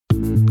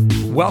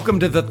Welcome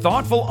to the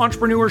Thoughtful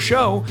Entrepreneur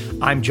Show.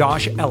 I'm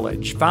Josh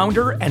Elledge,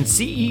 founder and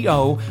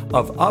CEO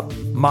of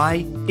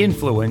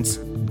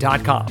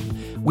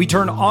UpMyInfluence.com. We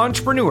turn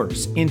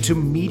entrepreneurs into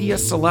media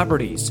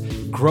celebrities,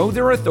 grow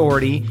their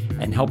authority,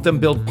 and help them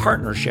build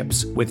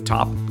partnerships with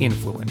top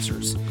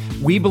influencers.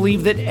 We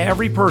believe that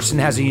every person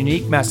has a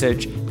unique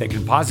message that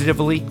can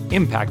positively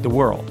impact the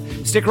world.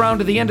 Stick around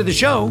to the end of the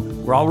show,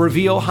 where I'll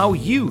reveal how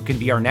you can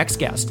be our next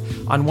guest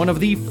on one of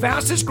the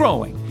fastest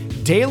growing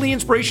daily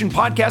inspiration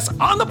podcasts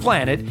on the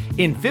planet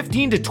in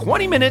 15 to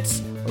 20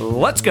 minutes.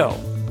 Let's go. All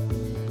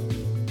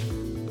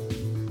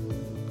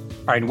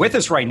right, and with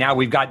us right now,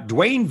 we've got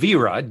Dwayne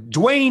Vera.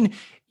 Dwayne,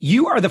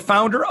 you are the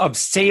founder of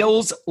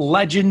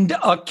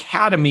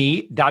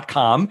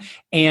SalesLegendAcademy.com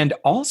and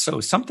also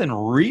something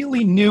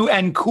really new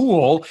and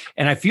cool.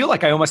 And I feel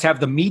like I almost have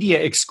the media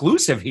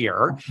exclusive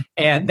here.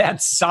 And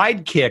that's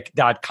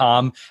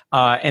Sidekick.com.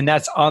 And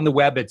that's on the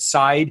web at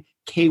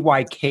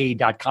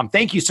KYK.com.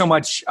 Thank you so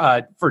much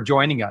for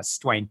joining us,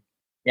 Dwayne.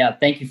 Yeah,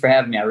 thank you for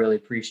having me. I really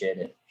appreciate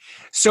it.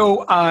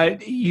 So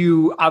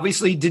you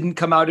obviously didn't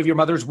come out of your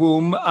mother's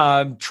womb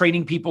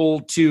training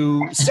people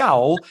to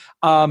sell.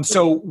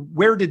 So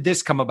where did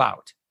this come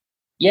about?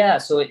 Yeah,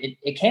 so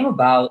it came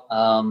about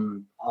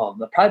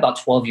probably about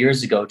 12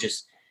 years ago,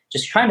 just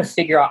trying to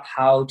figure out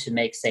how to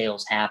make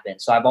sales happen.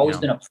 So I've always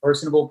been a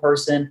personable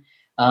person,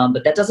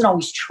 but that doesn't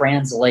always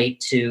translate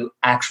to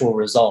actual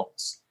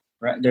results.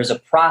 Right? There's a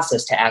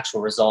process to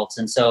actual results.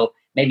 And so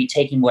maybe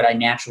taking what I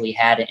naturally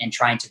had and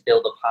trying to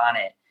build upon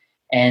it.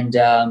 And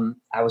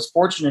I was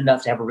fortunate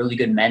enough to have a really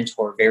good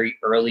mentor very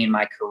early in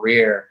my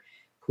career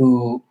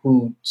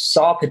who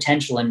saw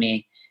potential in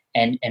me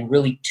and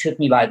really took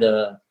me by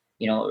the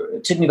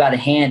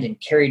hand and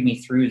carried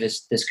me through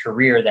this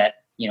career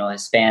that,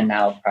 has spanned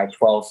now probably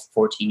 12,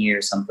 14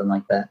 years, something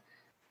like that.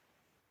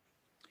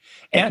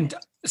 And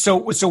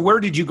so where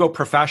did you go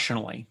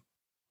professionally?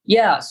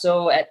 Yeah.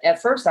 So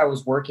at first I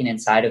was working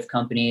inside of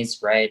companies,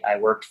 right? I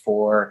worked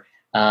for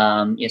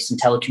some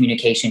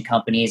telecommunication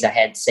companies. I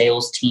had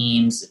sales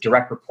teams,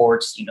 direct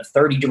reports,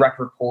 30 direct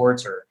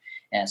reports or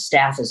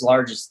staff as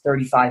large as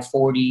 35,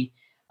 40.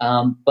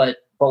 But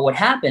what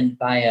happened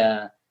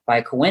by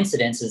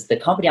coincidence is the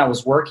company I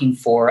was working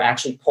for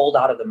actually pulled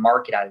out of the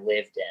market I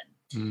lived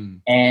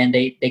in. And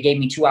they gave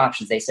me two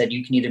options. They said,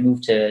 you can either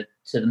move to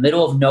the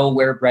middle of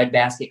nowhere,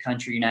 breadbasket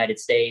country, United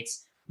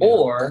States,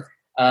 or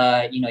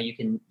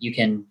you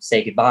can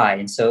say goodbye.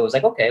 And so it was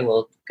like, okay,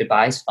 well,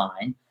 goodbye is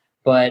fine.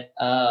 But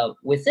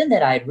within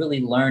that, I had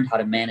really learned how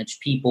to manage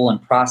people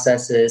and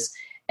processes.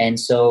 And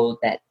so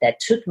that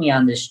took me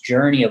on this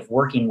journey of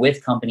working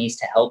with companies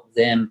to help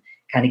them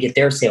kind of get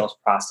their sales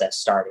process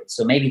started.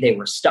 So maybe they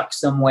were stuck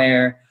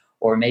somewhere,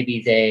 or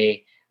maybe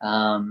they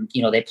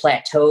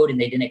plateaued and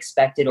they didn't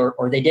expect it,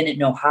 or they didn't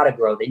know how to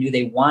grow. They knew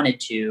they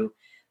wanted to.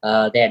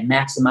 They had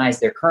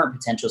maximized their current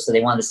potential, so they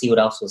wanted to see what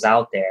else was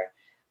out there.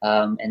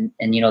 And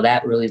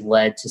that really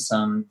led to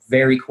some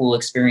very cool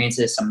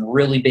experiences, some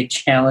really big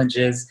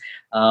challenges.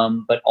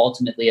 But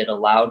ultimately it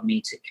allowed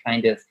me to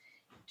kind of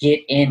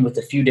get in with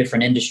a few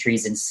different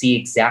industries and see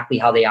exactly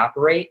how they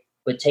operate,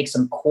 but take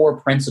some core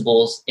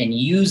principles and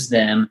use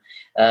them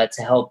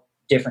to help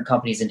different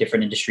companies in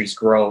different industries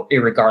grow,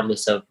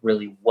 irregardless of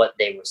really what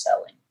they were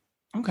selling.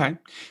 Okay.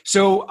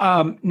 So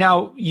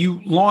now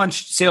you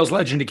launched Sales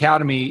Legend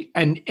Academy,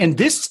 and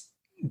this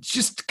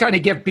just to kind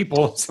of give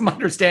people some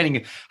understanding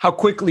of how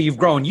quickly you've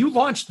grown. You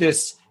launched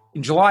this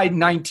in July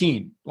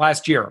 19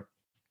 last year.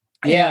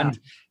 And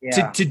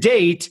to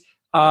date,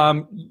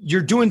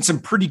 you're doing some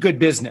pretty good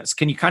business.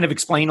 Can you kind of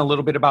explain a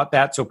little bit about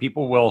that so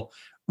people will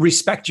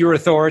respect your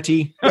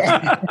authority?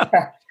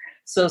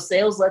 So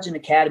Sales Legend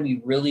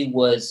Academy really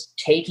was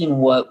taking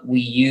what we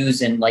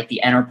use in like the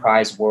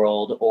enterprise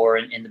world or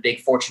in the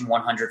big Fortune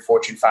 100,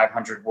 Fortune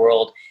 500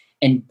 world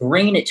and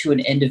bringing it to an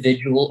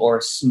individual or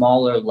a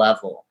smaller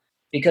level.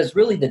 Because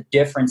really the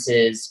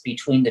differences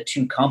between the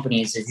two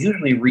companies is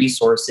usually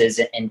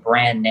resources and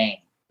brand name,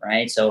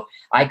 right? So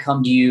I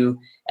come to you,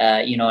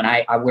 and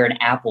I wear an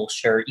Apple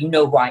shirt. You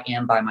know who I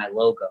am by my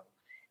logo.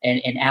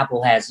 And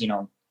Apple has,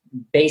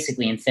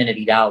 basically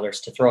infinity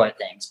dollars to throw at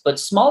things. But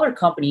smaller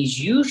companies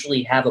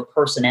usually have a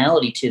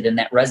personality to them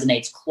that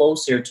resonates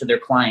closer to their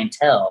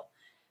clientele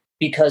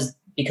because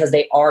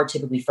they are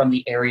typically from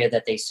the area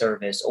that they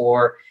service,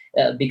 or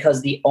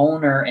because the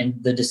owner and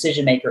the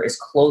decision maker is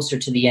closer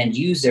to the end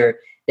user,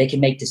 they can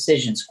make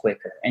decisions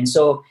quicker. And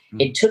so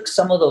it took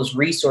some of those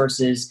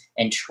resources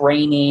and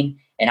training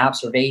and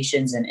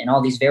observations and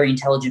all these very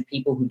intelligent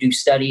people who do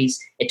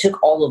studies. It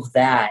took all of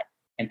that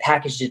and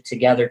packaged it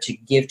together to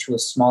give to a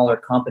smaller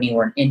company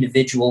or an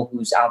individual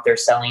who's out there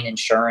selling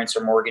insurance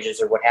or mortgages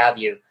or what have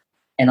you,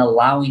 and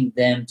allowing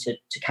them to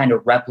kind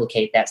of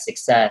replicate that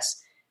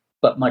success,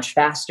 but much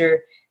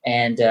faster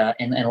and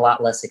a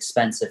lot less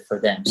expensive for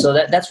them. So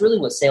that's really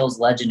what Sales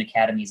Legend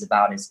Academy is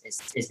about,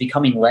 is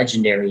becoming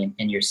legendary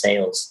in your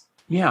sales.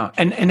 Yeah.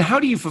 And how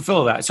do you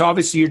fulfill that? So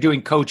obviously you're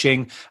doing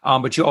coaching,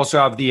 but you also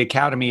have the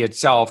academy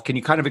itself. Can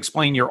you kind of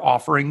explain your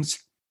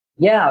offerings?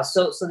 Yeah.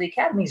 So the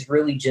academy is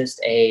really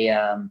just a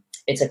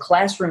it's a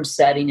classroom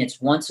setting.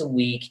 It's once a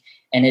week,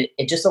 and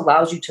it just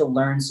allows you to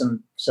learn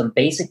some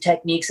basic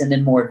techniques and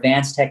then more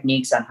advanced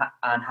techniques on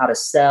how to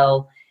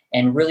sell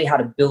and really how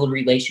to build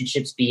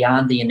relationships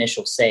beyond the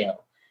initial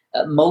sale.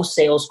 Most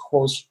sales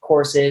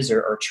courses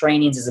or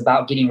trainings is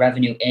about getting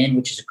revenue in,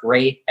 which is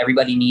great.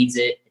 Everybody needs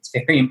it. It's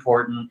very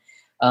important.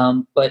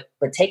 But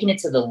taking it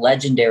to the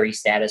legendary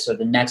status or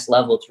the next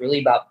level, it's really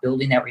about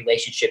building that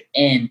relationship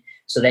in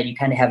so that you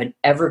kind of have an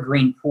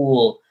evergreen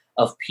pool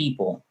of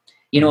people.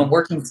 You know,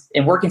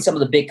 in working some of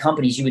the big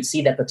companies, you would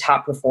see that the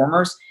top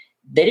performers,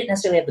 they didn't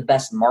necessarily have the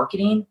best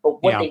marketing,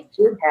 but what they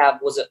did have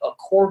was a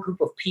core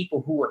group of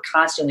people who were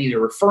constantly either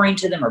referring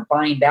to them or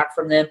buying back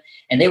from them.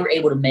 And they were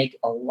able to make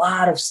a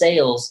lot of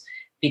sales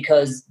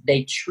because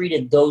they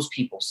treated those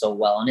people so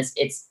well. And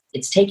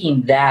it's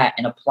taking that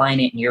and applying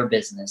it in your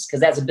business.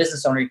 Because as a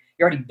business owner,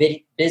 you're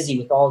already busy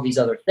with all these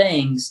other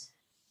things.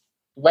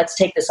 Let's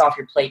take this off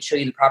your plate, show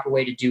you the proper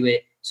way to do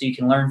it so you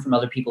can learn from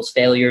other people's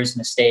failures,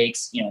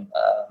 mistakes,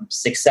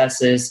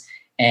 successes,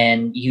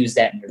 and use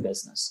that in your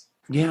business.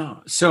 Yeah.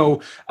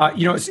 So,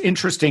 it's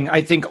interesting.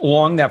 I think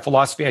along that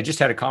philosophy, I just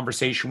had a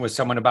conversation with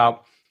someone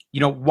about,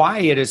 why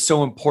it is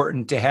so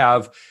important to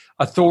have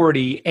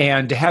authority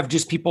and to have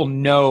just people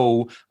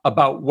know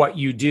about what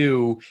you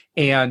do.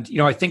 And,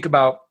 I think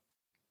about,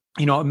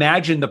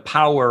 imagine the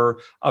power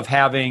of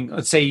having,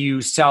 let's say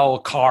you sell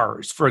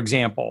cars, for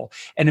example,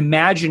 and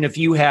imagine if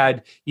you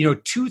had,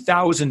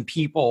 2,000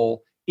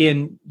 people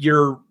in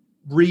your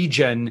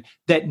region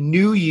that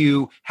knew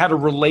you, had a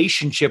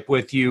relationship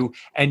with you,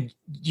 and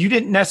you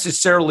didn't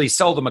necessarily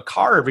sell them a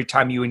car every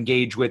time you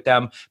engage with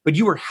them, but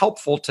you were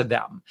helpful to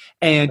them,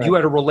 and you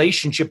had a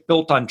relationship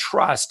built on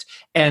trust.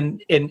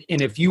 And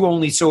if you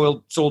only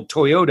sold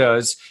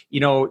Toyotas,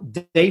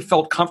 they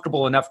felt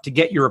comfortable enough to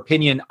get your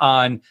opinion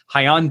on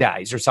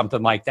Hyundais or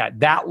something like that.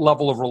 That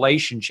level of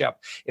relationship.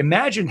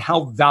 Imagine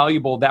how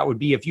valuable that would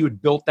be if you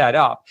had built that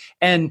up.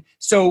 And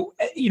so,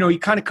 you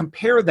kind of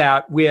compare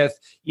that with,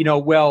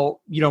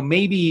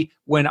 maybe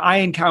when I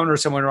encounter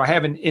someone or I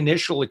have an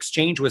initial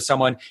exchange with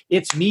someone,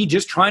 it's me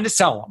just trying to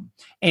sell them.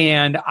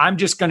 And I'm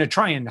just going to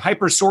try and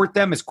hyper sort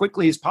them as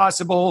quickly as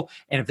possible.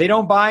 And if they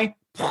don't buy,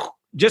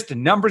 just a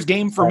numbers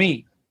game for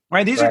me.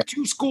 Right? These are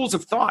two schools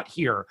of thought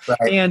here.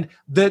 Right. And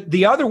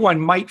the other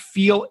one might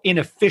feel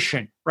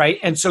inefficient, right?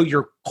 And so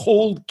your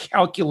cold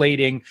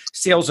calculating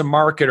sales and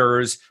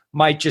marketers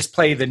might just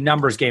play the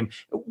numbers game.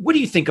 What do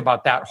you think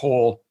about that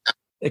whole,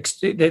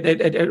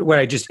 what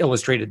I just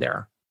illustrated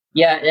there?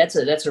 Yeah,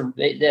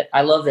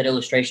 I love that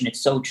illustration. It's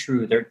so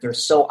true. They're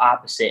so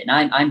opposite.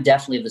 And I'm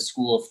definitely of the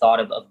school of thought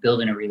of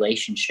building a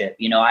relationship.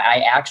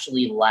 I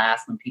actually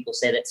laugh when people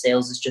say that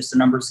sales is just a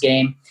numbers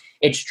game.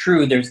 It's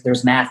true.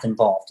 There's math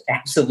involved.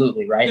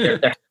 Absolutely. Right.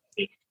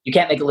 You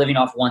can't make a living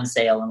off one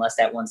sale unless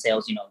that one sale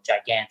is,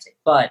 gigantic.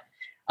 But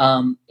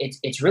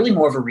it's really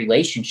more of a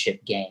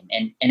relationship game.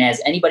 And as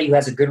anybody who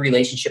has a good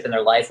relationship in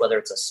their life, whether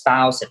it's a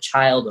spouse, a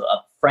child, a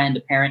friend,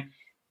 a parent,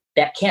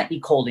 that can't be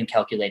cold and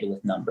calculated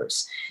with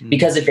numbers.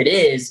 Because if it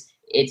is,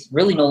 it's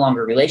really no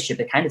longer a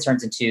relationship. It kind of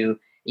turns into,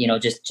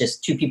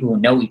 just two people who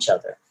know each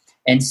other.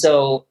 And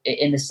so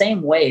in the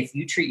same way, if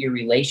you treat your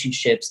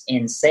relationships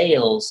in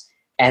sales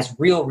as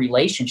real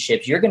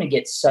relationships, you're going to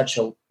get such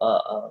a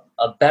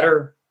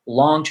better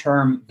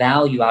long-term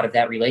value out of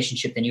that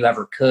relationship than you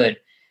ever could.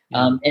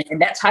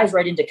 And that ties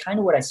right into kind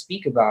of what I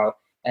speak about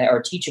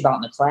or teach about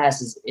in the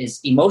class is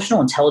emotional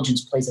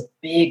intelligence plays a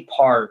big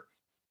part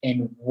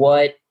in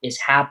what is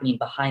happening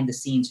behind the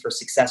scenes for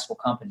successful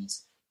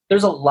companies.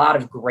 There's a lot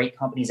of great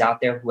companies out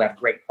there who have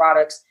great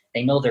products.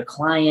 They know their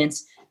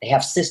clients. They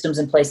have systems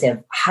in place. They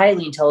have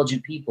highly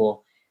intelligent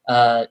people,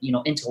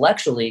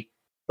 intellectually.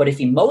 But if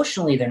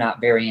emotionally they're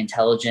not very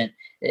intelligent,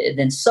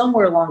 then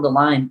somewhere along the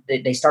line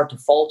they start to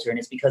falter, and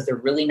it's because they're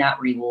really not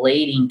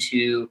relating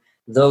to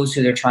those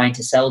who they're trying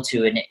to sell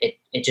to, and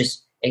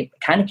it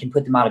kind of can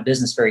put them out of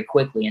business very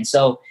quickly. And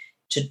so,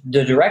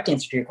 the direct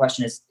answer to your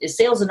question is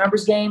sales a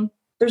numbers game?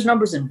 There's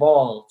numbers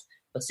involved,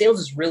 but sales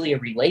is really a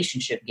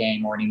relationship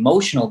game or an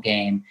emotional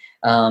game.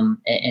 And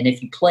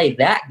if you play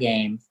that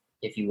game,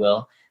 if you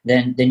will,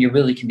 then you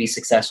really can be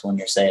successful in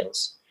your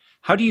sales.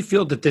 How do you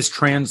feel that this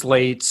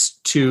translates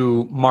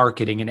to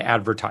marketing and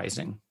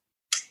advertising?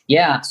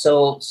 Yeah,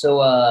 so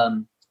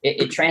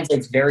it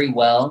translates very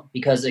well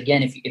because,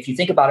 again, if you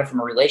think about it from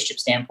a relationship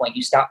standpoint,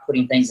 you stop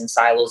putting things in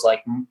silos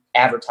like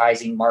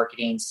advertising,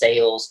 marketing,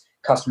 sales,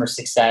 customer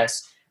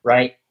success,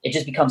 right? It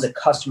just becomes a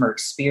customer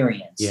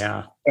experience.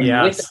 Yeah.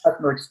 And with the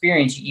customer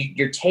experience,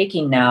 you're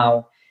taking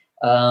now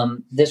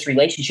this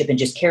relationship and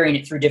just carrying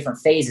it through different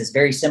phases,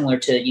 very similar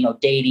to,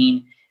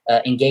 dating,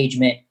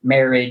 engagement,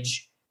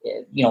 marriage,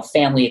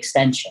 family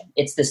extension.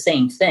 It's the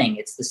same thing.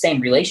 It's the same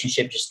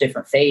relationship, just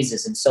different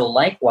phases. And so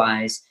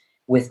likewise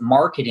with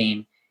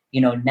marketing,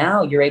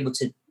 now you're able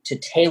to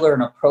tailor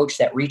an approach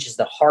that reaches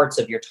the hearts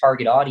of your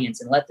target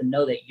audience and let them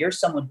know that you're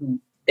someone who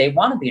they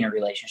want to be in a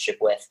relationship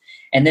with.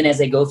 And then as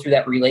they go through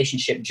that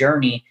relationship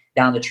journey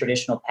down the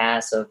traditional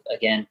paths of,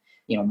 again,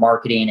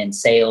 marketing and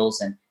sales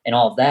and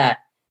all of that,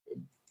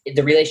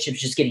 the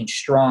relationship's just getting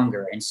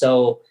stronger. And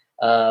so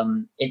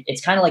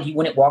it's kind of like you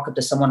wouldn't walk up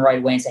to someone right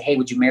away and say, "Hey,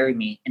 would you marry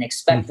me?" and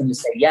expect them to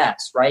say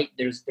yes, right?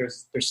 There's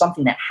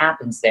something that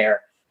happens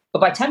there. But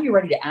by the time you're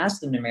ready to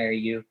ask them to marry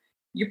you,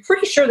 you're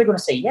pretty sure they're going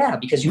to say yeah,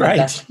 because you've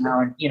invested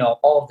now in,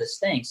 all of this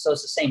thing. So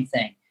it's the same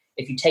thing.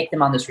 If you take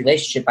them on this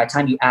relationship, by the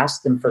time you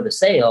ask them for the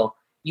sale,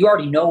 you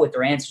already know what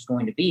their answer is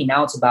going to be.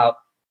 Now it's about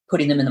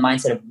putting them in the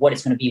mindset of what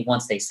it's going to be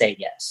once they say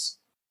yes.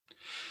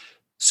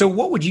 So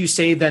what would you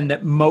say then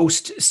that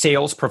most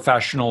sales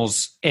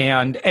professionals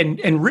and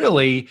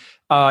really,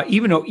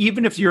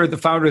 even if you're the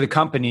founder of the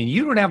company,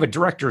 you don't have a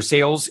director of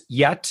sales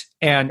yet,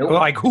 and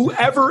like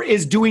whoever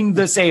is doing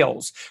the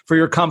sales for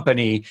your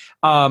company,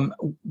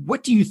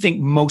 what do you think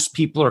most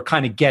people are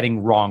kind of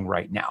getting wrong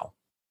right now?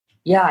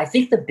 Yeah, I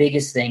think the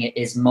biggest thing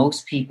is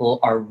most people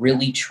are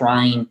really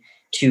trying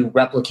to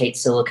replicate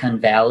Silicon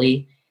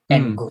Valley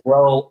and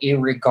grow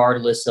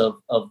irregardless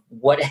of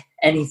what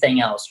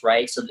anything else,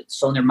 right?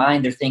 So in their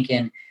mind, they're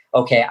thinking,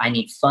 okay, I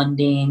need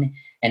funding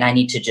and I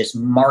need to just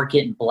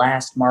market and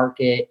blast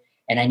market,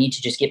 and I need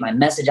to just get my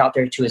message out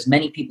there to as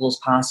many people as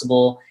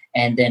possible.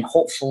 And then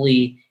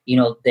hopefully,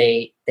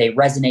 they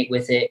resonate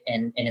with it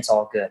and it's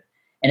all good.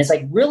 And it's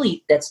like,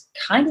 really, that's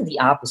kind of the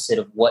opposite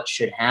of what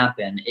should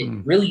happen.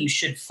 Really, you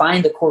should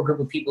find the core group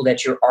of people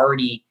that you're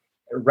already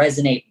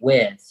resonate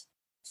with,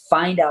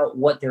 find out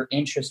what their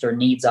interests or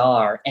needs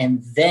are,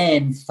 and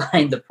then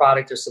find the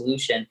product or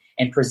solution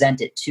and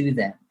present it to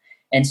them.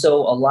 And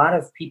so a lot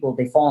of people,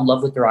 they fall in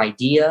love with their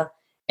idea,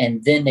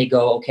 and then they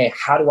go, okay,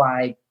 how do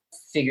I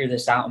figure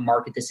this out and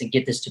market this and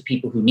get this to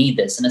people who need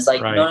this? And it's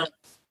like, no,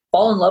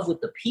 fall in love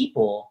with the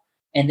people,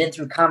 and then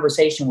through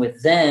conversation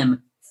with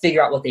them,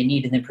 figure out what they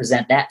need and then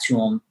present that to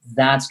them.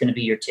 That's going to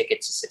be your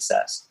ticket to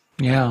success.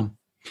 Yeah.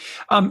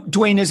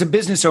 Dwayne, as a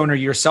business owner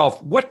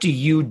yourself, what do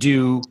you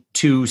do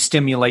to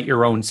stimulate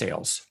your own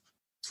sales?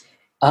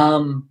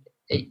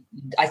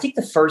 I think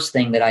the first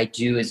thing that I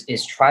do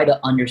is try to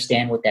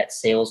understand what that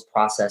sales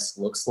process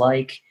looks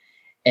like.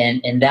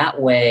 And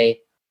that way,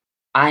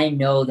 I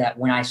know that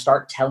when I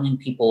start telling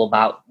people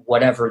about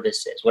whatever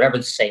this is, whatever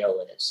the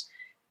sale is,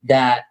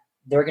 that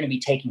they're going to be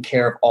taken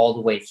care of all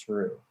the way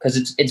through.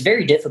 Because it's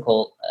very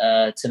difficult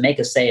to make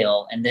a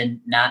sale and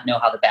then not know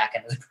how the back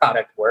end of the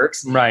product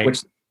works, right? Which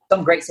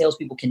some great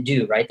salespeople can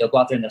do, right? They'll go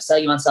out there and they'll sell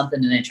you on something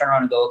and then turn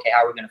around and go, okay,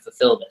 how are we going to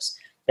fulfill this?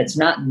 That's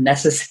not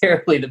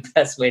necessarily the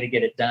best way to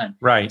get it done.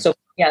 Right. So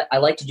yeah, I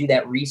like to do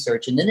that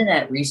research. And then in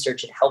that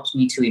research, it helps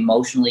me to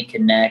emotionally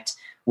connect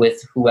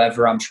with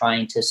whoever I'm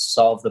trying to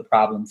solve the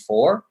problem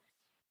for.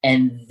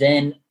 And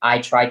then I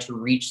try to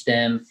reach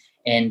them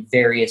in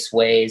various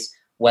ways,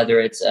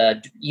 whether it's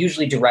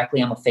usually directly.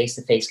 I'm a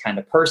face-to-face kind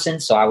of person,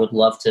 so I would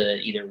love to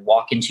either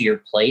walk into your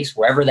place,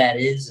 wherever that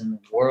is in the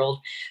world.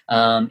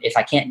 If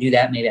I can't do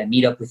that, maybe I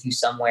meet up with you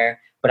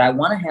somewhere. But I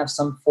want to have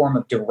some form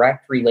of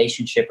direct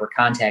relationship or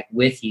contact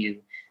with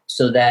you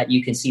so that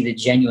you can see the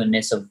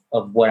genuineness of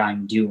what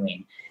I'm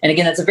doing. And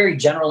again, that's a very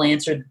general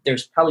answer.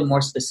 There's probably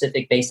more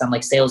specific based on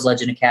like Sales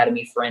Legend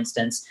Academy, for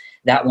instance.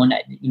 That one,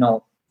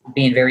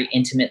 being very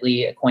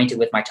intimately acquainted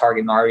with my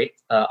target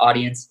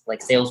audience,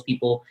 like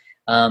salespeople,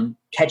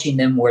 catching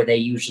them where they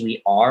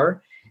usually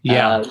are.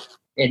 Yeah.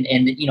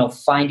 And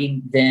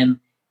finding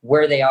them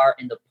where they are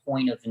in the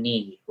point of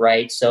need,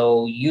 right?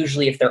 So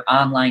usually if they're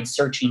online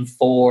searching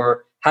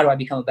for how do I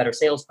become a better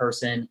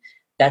salesperson,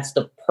 that's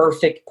the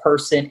perfect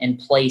person and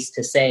place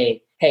to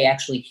say, hey,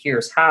 actually,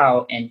 here's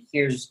how, and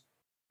here's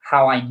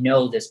how I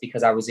know this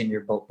because I was in your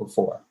boat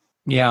before.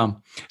 Yeah.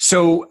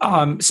 So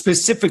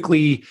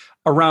specifically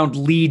around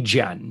lead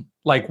gen,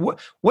 like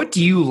what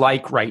do you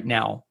like right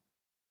now?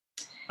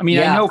 I mean,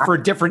 I know for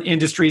different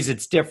industries,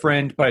 it's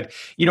different, but,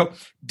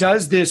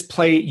 does this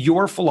play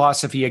your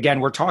philosophy? Again,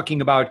 we're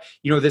talking about,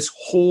 this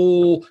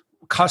whole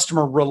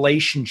customer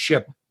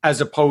relationship as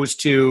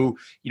opposed to,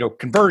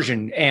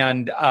 conversion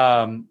and,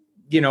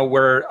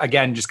 where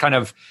again, just kind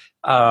of,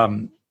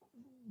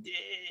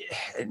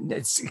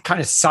 it's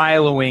kind of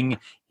siloing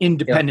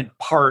independent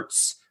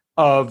parts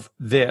of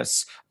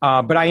this.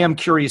 But I am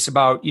curious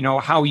about,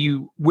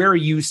 where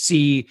you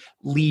see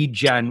lead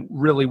gen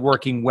really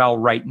working well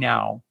right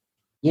now.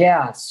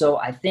 Yeah, so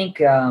I think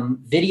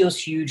video's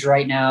huge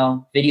right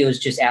now. Video is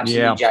just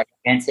absolutely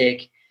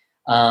gigantic,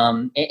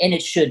 and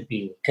it should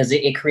be because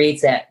it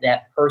creates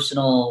that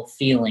personal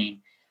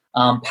feeling.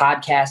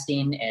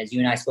 Podcasting, as you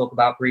and I spoke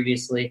about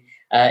previously,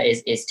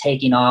 is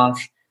taking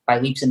off by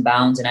leaps and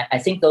bounds, and I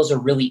think those are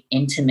really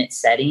intimate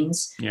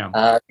settings.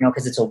 Yeah,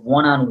 because it's a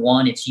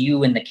one-on-one. It's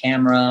you and the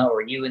camera,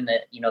 or you and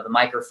the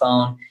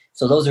microphone.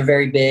 So those are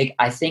very big.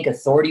 I think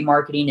authority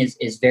marketing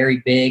is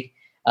very big.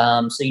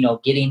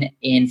 So, getting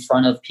in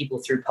front of people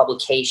through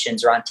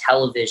publications or on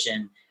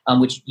television,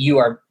 which you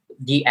are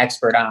the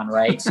expert on,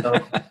 right? So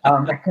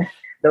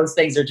those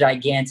things are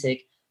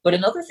gigantic. But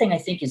another thing I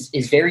think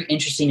is very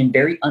interesting and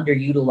very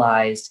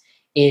underutilized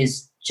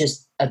is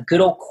just a good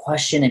old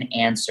question and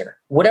answer,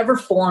 whatever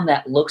form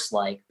that looks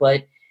like.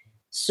 But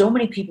so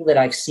many people that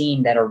I've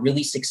seen that are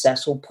really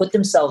successful put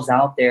themselves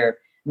out there,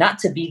 not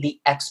to be the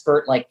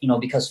expert, like,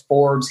 because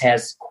Forbes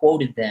has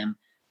quoted them,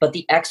 but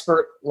the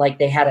expert, like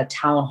they had a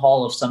town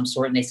hall of some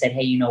sort and they said,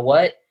 hey, you know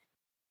what?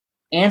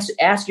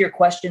 Ask your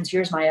questions.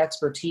 Here's my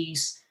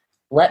expertise.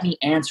 Let me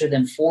answer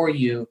them for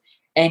you.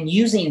 And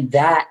using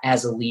that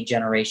as a lead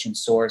generation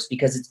source,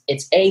 because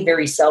it's A,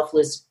 very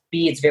selfless,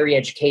 B, it's very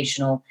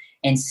educational,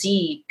 and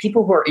C,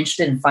 people who are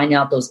interested in finding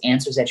out those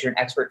answers that you're an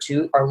expert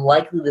to are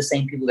likely the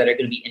same people that are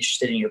going to be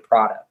interested in your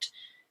product.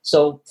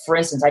 So for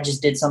instance, I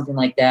just did something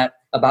like that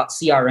about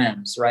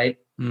CRMs, right?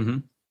 Mm-hmm.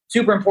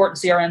 Super important.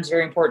 CRMs,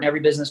 very important. Every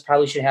business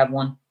probably should have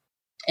one.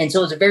 And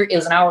so it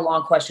was an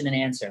hour-long question and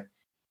answer.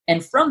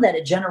 And from that,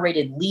 it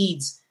generated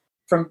leads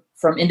from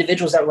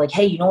individuals that were like,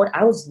 hey, you know what?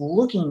 I was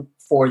looking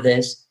for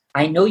this.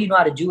 I know you know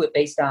how to do it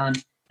based on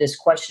this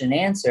question and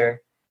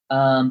answer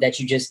that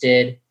you just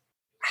did.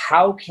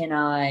 How can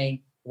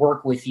I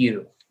work with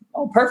you?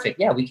 Oh, perfect.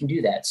 Yeah, we can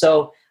do that.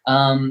 So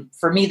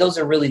for me, those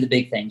are really the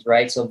big things,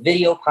 right? So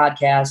video,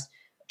 podcast,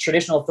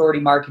 traditional authority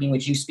marketing,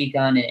 which you speak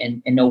on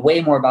and know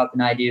way more about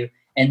than I do,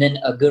 and then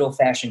a good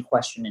old-fashioned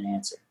question and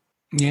answer.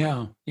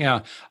 Yeah.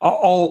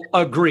 All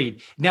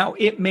agreed. Now,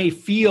 it may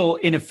feel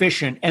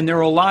inefficient, and there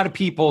are a lot of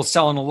people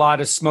selling a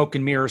lot of smoke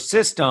and mirror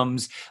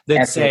systems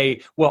that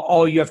say, well,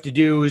 all you have to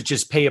do is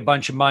just pay a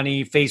bunch of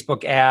money,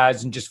 Facebook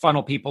ads, and just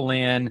funnel people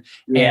in.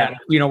 Yeah.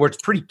 And, where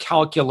it's pretty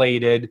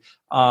calculated.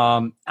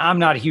 I'm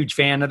not a huge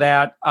fan of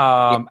that.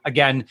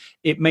 Again,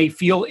 it may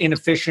feel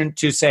inefficient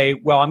to say,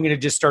 well, I'm going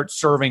to just start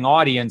serving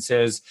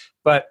audiences,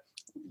 but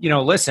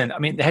listen, I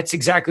mean, that's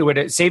exactly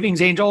what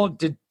Savings Angel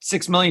did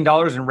 $6 million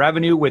in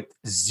revenue with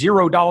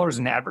 $0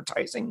 in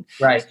advertising.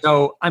 Right.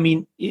 So, I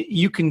mean,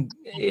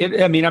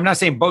 I'm not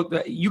saying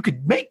you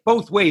could make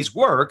both ways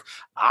work.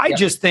 I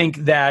just think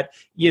that,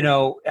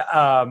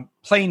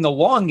 playing the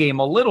long game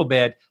a little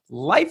bit,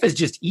 life is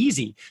just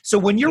easy. So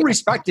when you're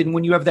respected and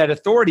when you have that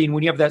authority and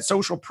when you have that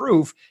social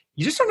proof,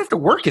 you just don't have to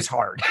work as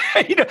hard.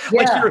 You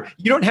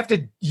don't have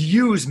to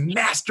use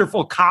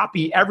masterful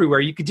copy everywhere.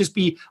 You could just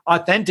be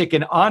authentic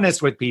and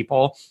honest with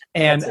people.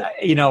 And,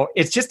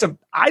 it's just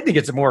I think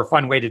it's a more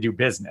fun way to do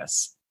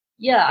business.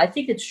 Yeah, I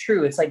think it's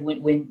true. It's like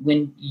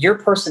when your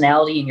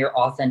personality and your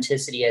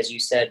authenticity, as you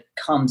said,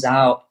 comes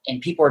out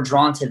and people are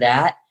drawn to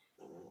that,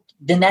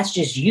 then that's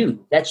just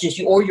you. That's just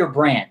you or your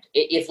brand.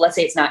 If let's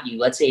say it's not you,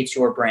 let's say it's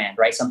your brand,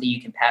 right? Something you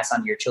can pass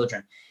on to your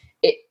children.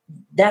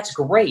 That's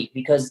great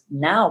because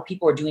now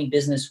people are doing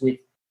business with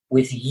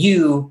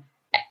you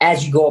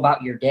as you go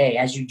about your day,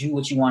 as you do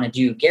what you want to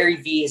do. Gary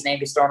Vee, his name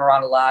gets thrown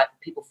around a lot.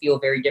 People feel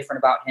very different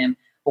about him.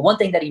 But one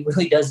thing that he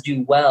really does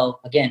do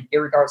well, again,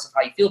 irregardless of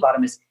how you feel about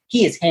him, is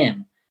he is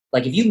him.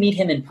 Like if you meet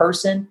him in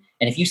person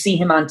and if you see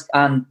him on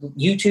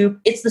YouTube,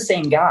 it's the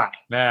same guy.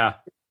 Yeah.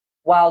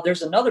 While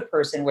there's another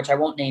person, which I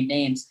won't name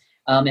names,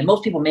 and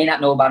most people may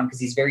not know about him because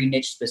he's very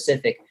niche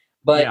specific.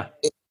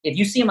 But if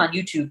you see him on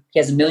YouTube, he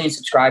has 1 million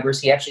subscribers.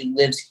 He actually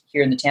lives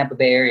here in the Tampa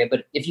Bay area.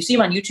 But if you see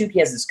him on YouTube, he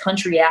has this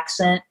country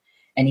accent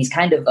and he's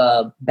kind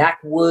of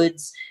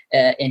backwoods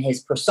in his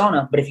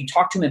persona. But if you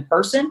talk to him in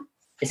person,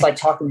 it's like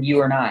talking to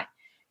you and I.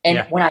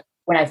 And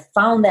when I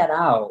found that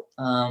out,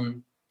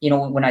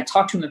 when I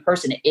talked to him in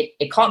person,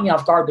 it caught me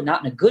off guard, but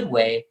not in a good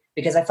way.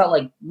 Because I felt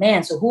like,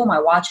 man, so who am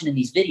I watching in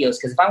these videos?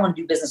 Because if I want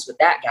to do business with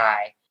that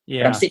guy,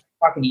 but I'm sitting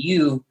talking to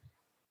you,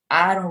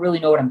 I don't really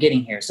know what I'm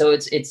getting here. So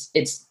it's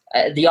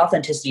the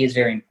authenticity is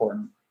very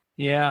important.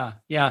 Yeah.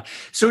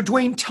 So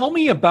Dwayne, tell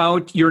me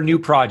about your new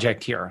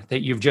project here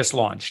that you've just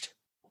launched.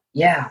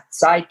 Yeah,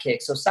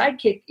 Sidekick. So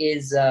Sidekick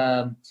is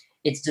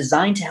it's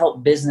designed to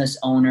help business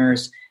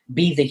owners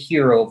be the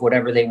hero of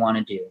whatever they want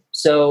to do.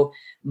 So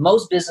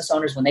most business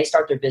owners, when they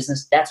start their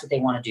business, that's what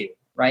they want to do.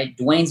 Right?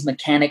 Dwayne's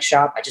mechanic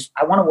shop.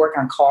 I want to work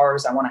on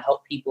cars. I want to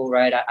help people,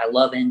 right? I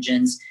love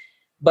engines.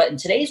 But in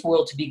today's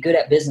world, to be good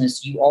at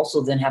business, you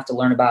also then have to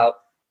learn about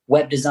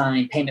web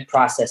design, payment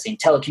processing,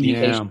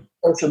 telecommunication,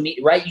 social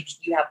media, right?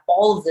 You have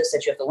all of this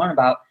that you have to learn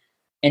about.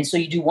 And so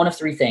you do one of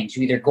three things.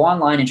 You either go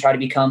online and try to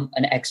become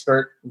an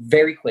expert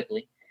very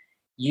quickly.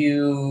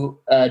 You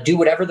do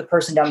whatever the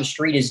person down the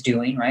street is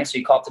doing, right? So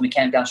you call up the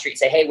mechanic down the street and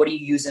say, hey, what are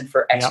you using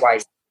for X, Y,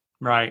 Z?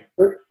 Right.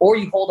 Or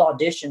you hold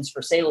auditions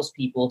for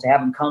salespeople to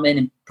have them come in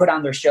and put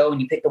on their show and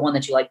you pick the one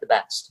that you like the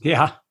best.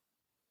 Yeah.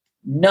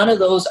 None of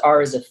those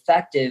are as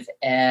effective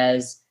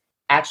as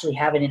actually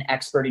having an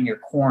expert in your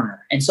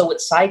corner. And so what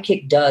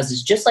Sidekick does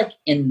is just like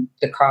in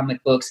the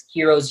comic books,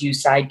 heroes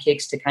use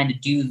sidekicks to kind of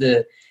do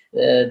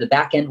the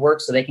back end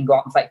work so they can go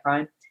out and fight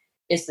crime.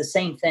 It's the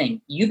same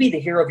thing. You be the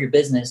hero of your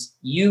business.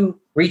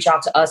 You reach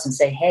out to us and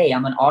say, hey,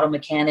 I'm an auto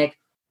mechanic.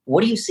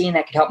 What are you seeing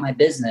that could help my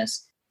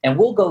business? And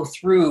we'll go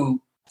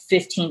through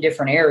 15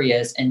 different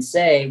areas and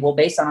say, well,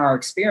 based on our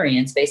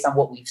experience, based on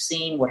what we've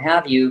seen, what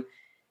have you,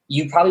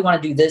 you probably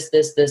want to do this,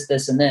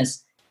 and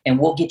this, and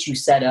we'll get you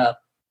set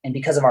up. And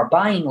because of our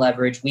buying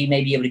leverage, we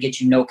may be able to get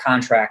you no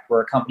contract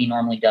where a company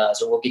normally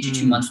does, or we'll get you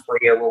 2 months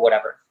free or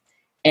whatever.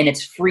 And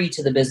it's free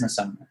to the business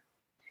owner.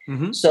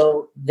 Mm-hmm.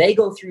 So they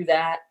go through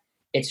that.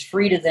 It's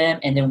free to them.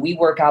 And then we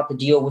work out the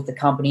deal with the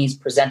companies,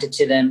 present it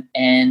to them.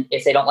 And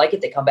if they don't like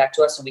it, they come back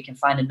to us and we can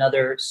find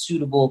another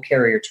suitable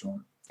carrier to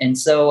them. And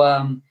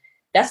so,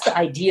 that's the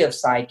idea of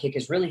Sidekick,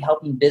 is really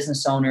helping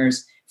business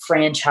owners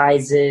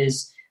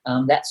franchises,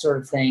 that sort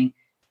of thing,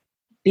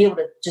 be able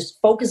to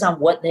just focus on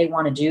what they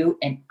want to do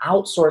and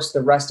outsource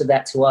the rest of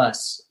that to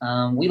us.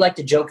 We like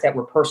to joke that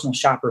we're personal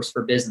shoppers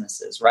for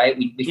businesses, right?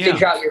 We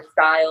figure out your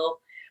style,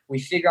 we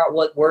figure out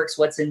what works,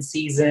 what's in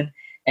season,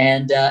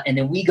 and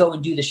then we go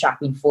and do the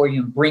shopping for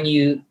you and bring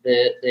you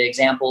the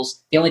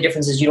examples. The only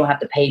difference is you don't have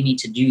to pay me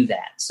to do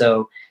that.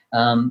 So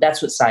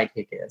that's what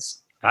Sidekick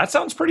is. That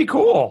sounds pretty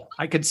cool.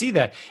 I could see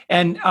that.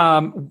 And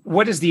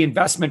what is the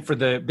investment for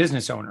the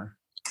business owner?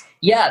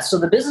 Yeah, so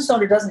the business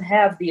owner doesn't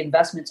have the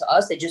investment to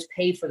us. They just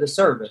pay for the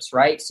service,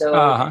 right?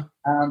 So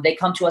they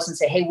come to us and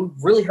say, hey, we've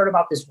really heard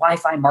about this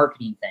Wi-Fi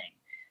marketing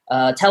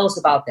thing. Tell us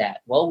about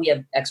that. Well, we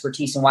have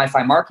expertise in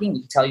Wi-Fi marketing. We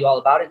can tell you all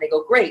about it. And they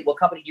go, great. What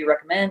company do you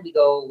recommend?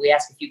 We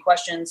ask a few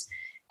questions,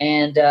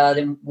 and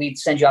then we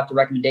send you out the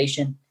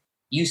recommendation.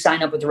 You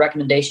sign up with the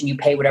recommendation. You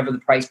pay whatever the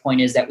price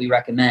point is that we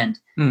recommend.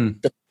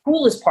 The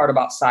coolest part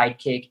about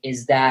Sidekick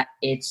is that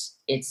it's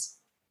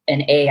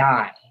an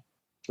AI,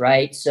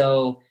 right?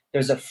 So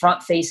there's a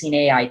front-facing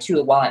AI to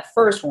it. While at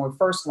first, when we're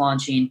first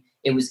launching,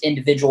 it was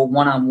individual,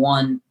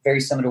 one-on-one, very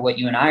similar to what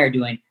you and I are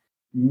doing.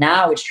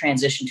 Now it's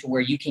transitioned to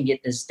where you can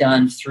get this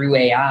done through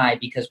AI,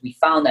 because we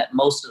found that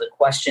most of the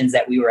questions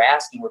that we were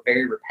asking were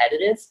very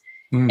repetitive.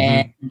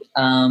 And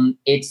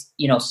it's,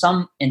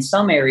 in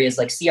some areas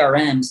like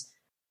CRMs,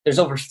 there's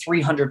over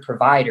 300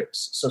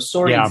 providers. So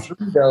sorting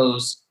through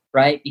those,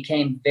 right,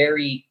 became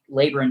very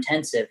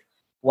labor-intensive.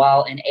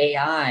 While an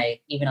AI,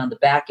 even on the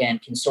back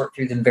end, can sort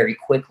through them very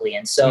quickly.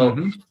 And so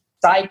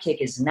Sidekick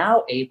is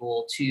now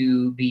able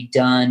to be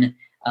done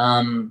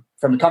from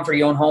the comfort of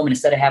your own home. And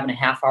instead of having a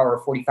half-hour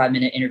or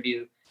 45-minute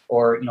interview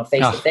or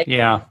face-to-face,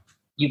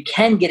 you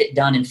can get it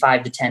done in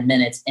 5 to 10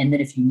 minutes. And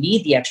then if you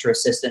need the extra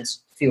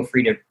assistance, feel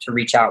free to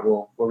reach out.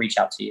 We'll reach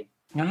out to you.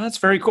 Oh, that's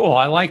very cool.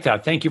 I like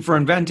that. Thank you for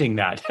inventing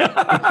that.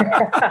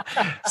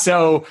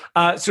 So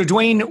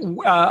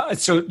Dwayne,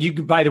 so you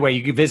can, by the way,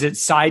 you can visit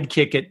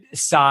Sidekick at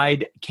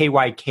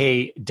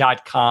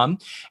sidekyk.com.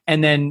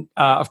 And then,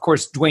 of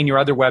course, Dwayne, your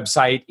other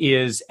website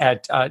is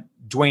at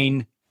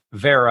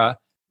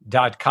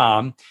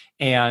DwayneVera.com.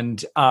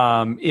 And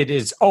it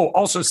is,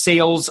 also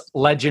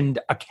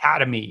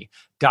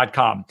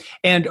SalesLegendAcademy.com.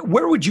 And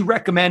where would you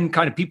recommend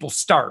kind of people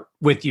start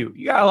with you?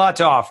 You got a lot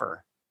to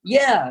offer.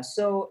 Yeah.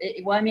 So,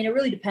 it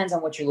really depends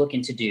on what you're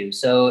looking to do.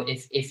 So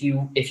if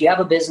you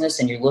have a business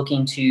and you're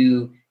looking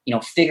to,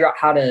 figure out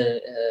how to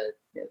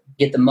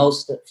get the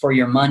most for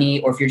your money,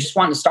 or if you're just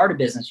wanting to start a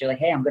business, you're like,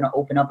 hey, I'm going to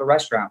open up a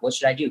restaurant. What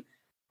should I do?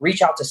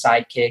 Reach out to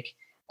Sidekick.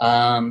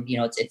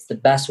 It's the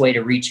best way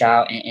to reach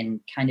out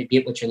and kind of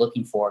get what you're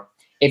looking for.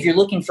 If you're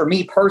looking for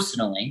me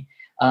personally,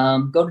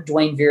 go to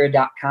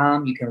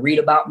DwayneVera.com. You can read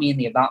about me in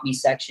the About Me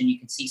section. You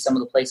can see some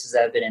of the places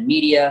that I've been in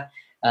media.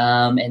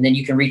 And then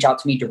you can reach out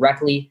to me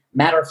directly.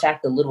 Matter of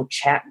fact, the little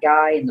chat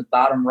guy in the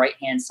bottom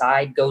right-hand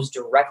side goes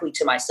directly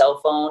to my cell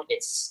phone.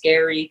 It's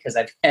scary because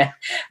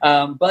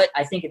but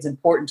I think it's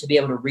important to be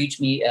able to reach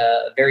me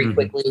very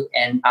quickly.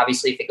 And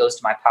obviously, if it goes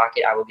to my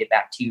pocket, I will get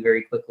back to you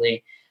very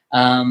quickly.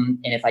 And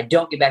if I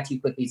don't get back to you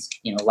quickly, it's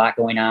a lot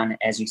going on,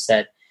 as you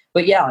said.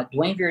 But yeah,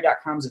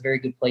 DwayneVera.com is a very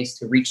good place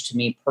to reach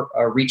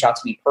out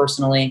to me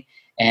personally.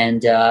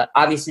 And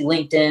obviously,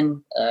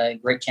 LinkedIn,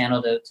 great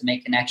channel to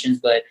make connections.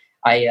 But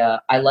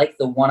I like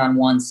the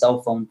one-on-one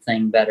cell phone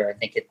thing better. I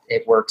think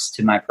it works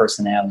to my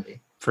personality.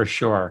 For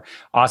sure.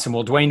 Awesome.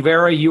 Well, Dwayne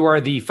Vera, you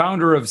are the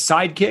founder of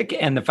Sidekick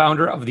and the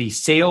founder of the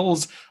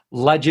Sales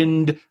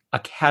Legend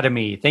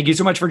Academy. Thank you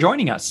so much for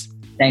joining us.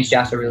 Thanks,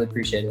 Josh. I really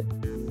appreciate it.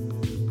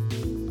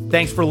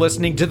 Thanks for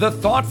listening to the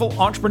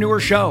Thoughtful Entrepreneur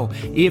Show.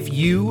 If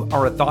you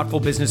are a thoughtful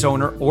business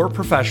owner or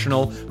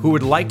professional who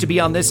would like to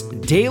be on this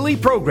daily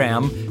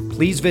program,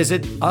 please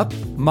visit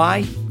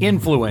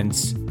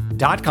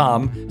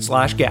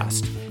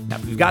upmyinfluence.com/guest. Now,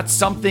 if you've got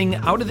something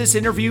out of this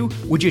interview,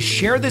 would you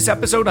share this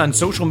episode on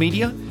social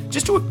media?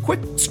 Just do a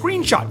quick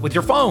screenshot with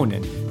your phone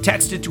and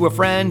text it to a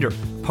friend or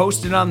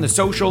post it on the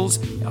socials.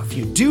 Now, if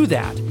you do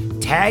that,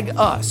 tag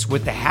us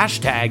with the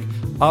hashtag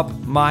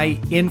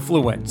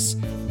UpMyInfluence.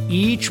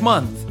 Each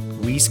month,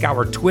 we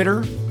scour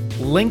Twitter,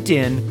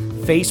 LinkedIn,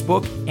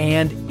 Facebook,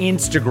 and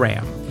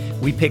Instagram.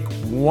 We pick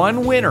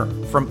one winner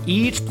from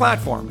each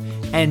platform,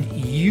 and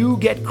you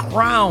get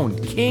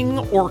crowned king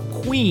or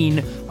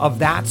queen of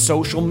that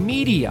social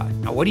media.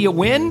 Now, what do you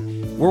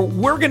win?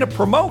 We're going to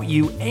promote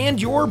you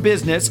and your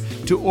business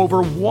to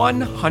over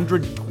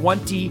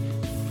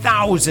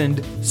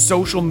 120,000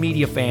 social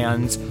media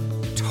fans,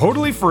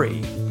 totally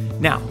free.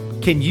 Now,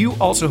 can you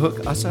also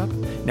hook us up?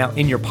 Now,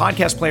 in your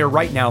podcast player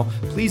right now,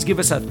 please give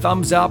us a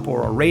thumbs up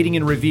or a rating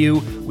and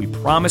review. We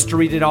promise to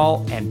read it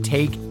all and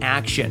take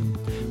action.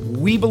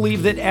 We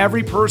believe that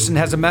every person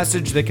has a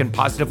message that can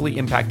positively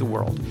impact the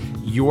world.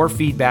 Your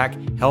feedback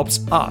helps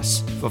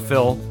us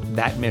fulfill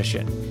that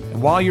mission.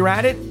 And while you're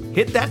at it,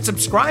 hit that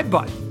subscribe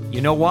button.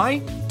 You know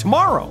why?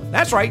 Tomorrow,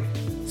 that's right,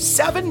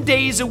 7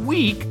 days a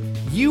week,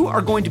 you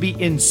are going to be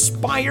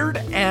inspired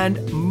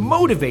and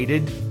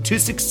motivated to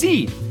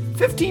succeed.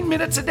 15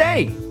 minutes a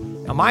day.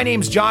 Now, my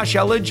name's Josh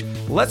Elledge.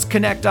 Let's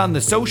connect on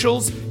the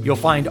socials. You'll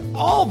find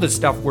all the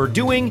stuff we're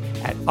doing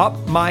at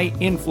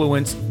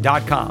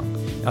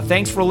upmyinfluence.com. Now,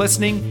 thanks for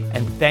listening,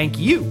 and thank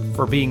you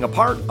for being a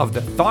part of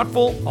the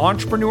Thoughtful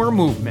Entrepreneur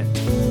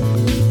Movement.